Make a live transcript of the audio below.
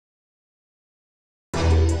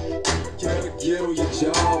Gotta get on your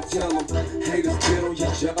job, tell them haters get on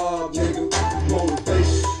your job, nigga.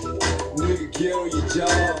 Motivation, nigga, get on your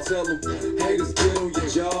job, tell them haters get on your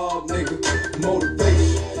job, nigga.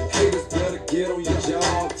 Motivation, haters better get on your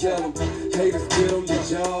job, tell them haters get on your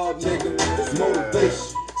job, nigga.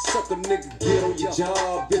 Motivation, suck a nigga, get on your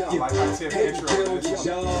job, if you hate, get on your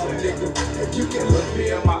job, nigga. If you can look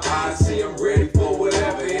me in my eyes, see I'm ready for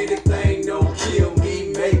whatever, anything don't kill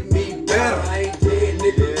me, make me better. I ain't dead,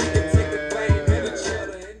 nigga, we can take the blame in each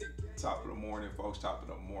other. Top of the morning, folks, top of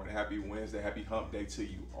the morning. Happy Wednesday, happy hump day to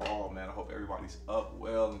you all, man. I hope everybody's up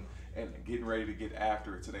well and getting ready to get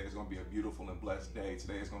after it. Today is going to be a beautiful and blessed day.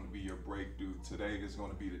 Today is going to be your breakthrough. Today is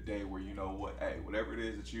going to be the day where you know what, hey, whatever it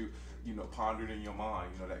is that you pondered in your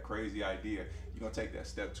mind, that crazy idea, you're going to take that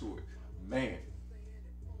step to it. Man,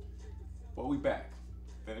 well, we back.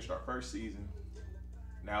 Finished our first season.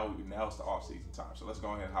 Now it's the off-season time. So let's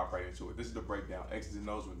go ahead and hop right into it. This is the breakdown. X's and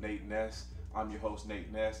O's with Nate Ness. I'm your host,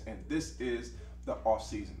 Nate Ness, and this is the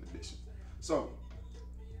off-season edition. So,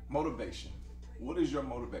 motivation. What is your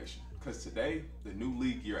motivation? Because today, the new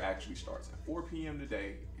league year actually starts. At 4 p.m.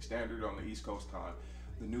 today, standard on the East Coast time,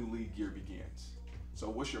 the new league year begins. So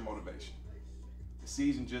what's your motivation? The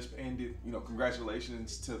season just ended.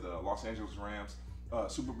 Congratulations to the Los Angeles Rams,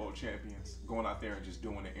 Super Bowl champions, going out there and just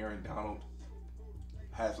doing it. Aaron Donald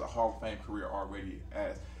has a Hall of Fame career already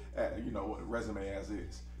as resume as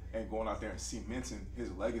is, and going out there and cementing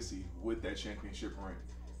his legacy with that championship ring.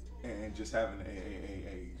 And just having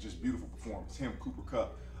a just beautiful performance. Him, Cooper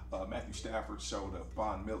Kupp, Matthew Stafford showed up,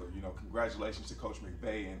 Von Miller. Congratulations to Coach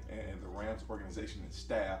McVay and the Rams organization and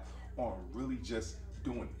staff on really just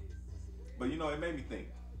doing it. But it made me think.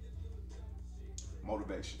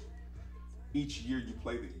 Motivation. Each year you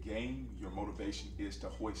play the game, your motivation is to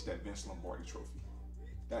hoist that Vince Lombardi trophy.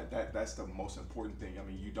 That's the most important thing. I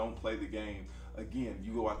mean, you don't play the game, again,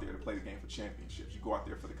 you go out there to play the game for championships. You go out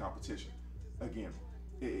there for the competition. Again,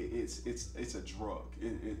 it's a drug.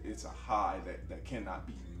 It's a high that cannot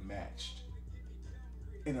be matched.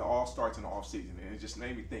 And it all starts in the offseason. And it just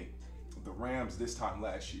made me think, the Rams this time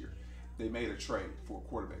last year, they made a trade for a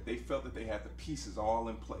quarterback. They felt that they had the pieces all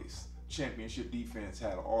in place. Championship defense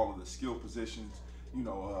had all of the skill positions,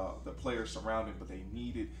 the players surrounding, but they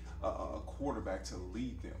needed a quarterback to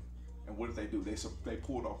lead them. And what did they do? They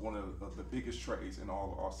pulled off one of the biggest trades in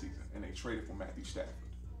all of offseason, and they traded for Matthew Stafford.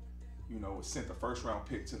 Sent the first-round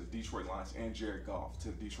pick to the Detroit Lions and Jared Goff to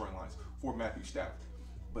the Detroit Lions for Matthew Stafford.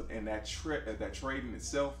 But in that trade in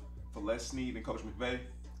itself, for Les Snead and Coach McVay,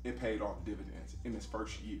 it paid off dividends in his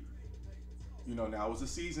first year. Now it was a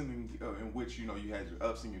season in which, you had your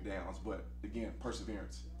ups and your downs, but again,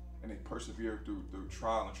 perseverance. And they persevered through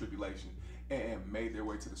trial and tribulation and made their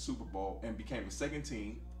way to the Super Bowl and became the second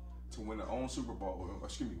team to win win a Super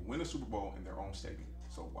Bowl in their own stadium.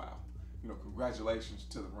 So wow, congratulations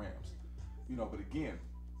to the Rams. But again,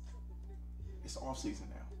 it's off season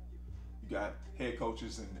now. You got head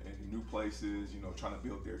coaches in new places, trying to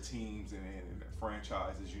build their teams and their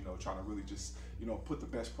franchises, trying to really just, put the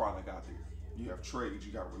best product out there. You have trades,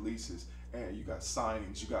 you got releases, and you got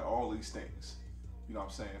signings, you got all these things. You know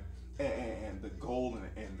what I'm saying? And the goal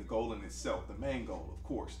in itself, the main goal, of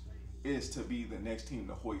course, is to be the next team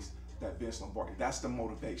to hoist that Vince Lombardi. That's the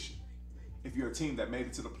motivation. If you're a team that made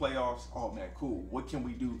it to the playoffs, oh man, cool. What can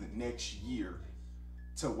we do the next year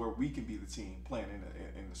to where we can be the team playing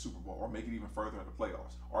in the Super Bowl or make it even further in the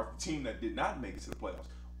playoffs? Or if the team that did not make it to the playoffs,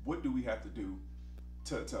 what do we have to do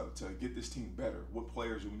to get this team better? What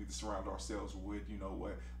players do we need to surround ourselves with?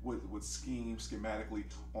 What schemes, schematically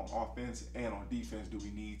on offense and on defense do we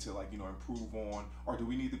need to improve on, or do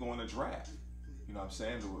we need to go in a draft? You know what I'm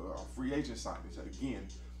saying? Free agent signings. Again,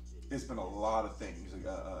 it's been a lot of things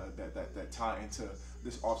that tie into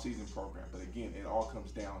this offseason program. But again, it all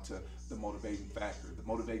comes down to the motivating factor. The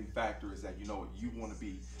motivating factor is that you want to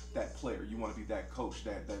be that player. You want to be that coach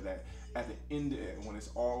that at the end of it, when it's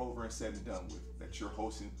all over and said and done with, that you're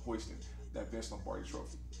hoisting that Vince Lombardi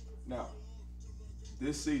trophy. Now,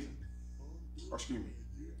 this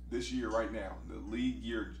year right now, the league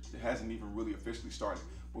year hasn't even really officially started,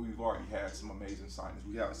 but we've already had some amazing signings.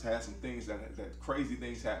 We have had some things that crazy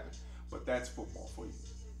things happen, but that's football for you.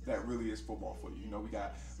 That really is football for you. We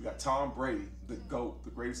got Tom Brady, the GOAT, the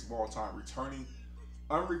greatest of all time,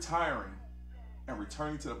 unretiring and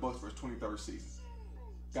returning to the Bucs for his 23rd season.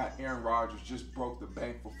 Got Aaron Rodgers, just broke the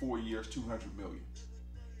bank for 4 years, $200 million.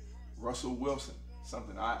 Russell Wilson,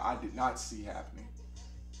 something I did not see happening,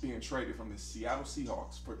 being traded from the Seattle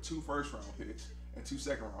Seahawks for 2 first-round picks and 2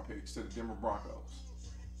 second-round picks to the Denver Broncos.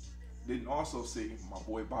 Didn't also see my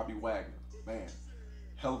boy Bobby Wagner, man,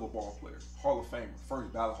 hell of a ball player, Hall of Famer,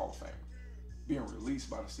 first ballot Hall of Famer, being released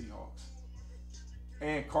by the Seahawks.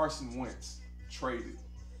 And Carson Wentz traded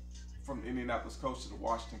from the Indianapolis Colts to the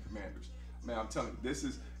Washington Commanders. Man, I'm telling you, this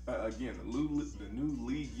is, again, the new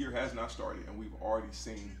league year has not started, and we've already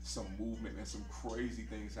seen some movement and some crazy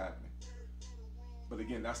things happening. But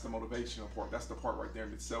again, that's the motivational part. That's the part right there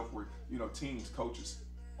in itself where, you know, teams, coaches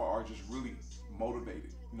are just really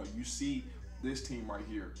motivated. You know, you see this team right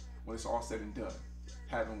here, when it's all said and done,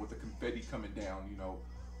 having with the confetti coming down, you know,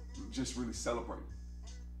 just really celebrating.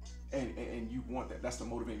 And you want that. That's the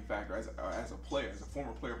motivating factor. As a player, as a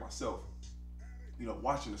former player myself, you know,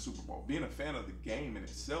 watching the Super Bowl, being a fan of the game in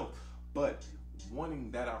itself, but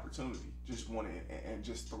wanting that opportunity, just wanting and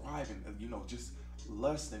just thriving, you know, just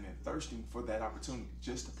lusting and thirsting for that opportunity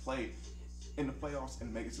just to play in the playoffs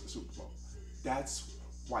and make it to the Super Bowl. That's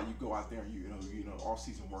why you go out there and you know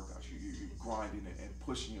off-season workouts. You're grinding and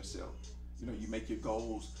pushing yourself. You know, you make your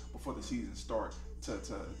goals before the season starts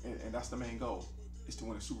and that's the main goal, is to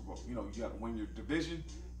win a Super Bowl. You know, you got to win your division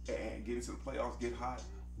and get into the playoffs, get hot,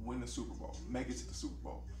 win the Super Bowl, make it to the Super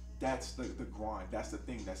Bowl. That's the grind. That's the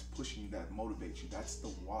thing that's pushing you, that motivates you. That's the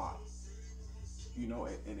why. You know,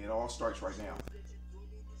 and it all starts right now.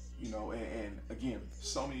 You know, and again,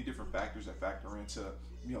 so many different factors that factor into,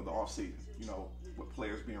 you know, the offseason. You know, with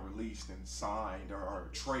players being released and signed or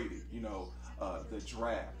traded. You know, the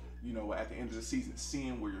draft. You know, at the end of the season,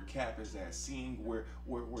 seeing where your cap is at, seeing where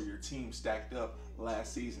your team stacked up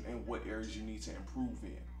last season and what areas you need to improve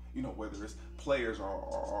in. You know, whether it's players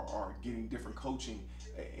are getting different coaching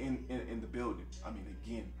in the building. I mean,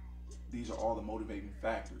 again, these are all the motivating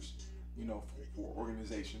factors, you know, for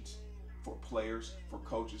organizations, for players, for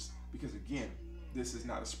coaches, because again, this is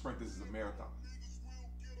not a sprint, this is a marathon.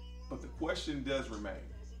 But the question does remain,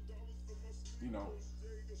 you know,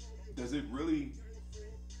 does it really,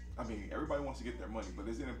 I mean, everybody wants to get their money, but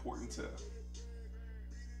is it important to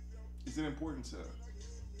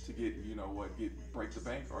get, you know what, break the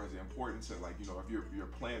bank, or is it important to, like, you know, if you're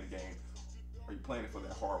playing the game, are you playing it for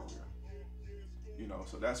that hardware? You know,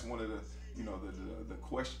 so that's one of the, you know, the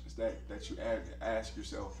questions that you ask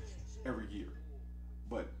yourself every year.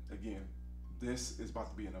 But again, this is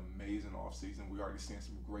about to be an amazing offseason. We already seen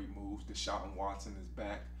some great moves. Deshaun Watson is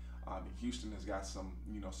back. Houston has got some,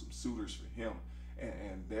 you know, some suitors for him,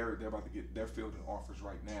 and they're about to get, they're fielding offers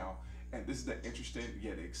right now. And this is the interesting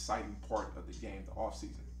yet exciting part of the game, the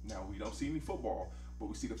offseason. Now, we don't see any football, but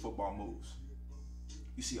we see the football moves.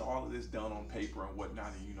 You see all of this done on paper and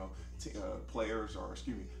whatnot, and you know, players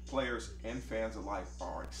and fans alike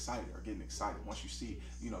are excited, are getting excited. Once you see,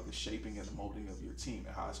 you know, the shaping and the molding of your team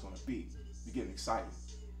and how it's going to be, you're getting excited.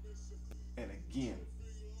 And again,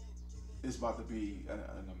 it's about to be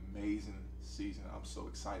an amazing season. I'm so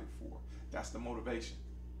excited for. That's the motivation.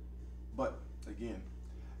 But again,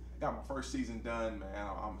 got my first season done, man.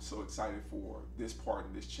 I'm so excited for this part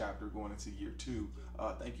in this chapter going into year 2.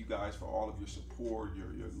 Thank you guys for all of your support, your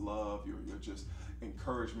love, your just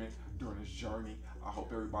encouragement during this journey. I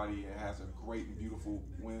hope everybody has a great and beautiful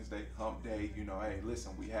Wednesday, hump day. You know, hey,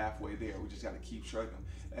 listen, we halfway there. We just got to keep struggling.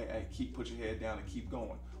 Hey, put your head down and keep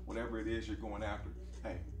going. Whatever it is you're going after,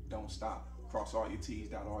 hey, don't stop. Cross all your T's,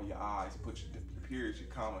 dot all your I's, put your periods, your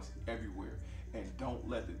commas everywhere, and don't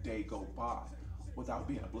let the day go by without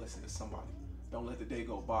being a blessing to somebody. Don't let the day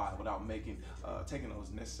go by without taking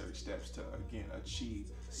those necessary steps to, again, achieve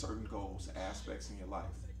certain goals, aspects in your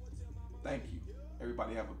life. Thank you.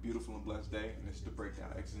 Everybody have a beautiful and blessed day. And this is The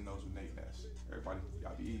Breakdown, X's and O's with Nate Ness. Everybody,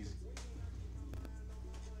 y'all be easy.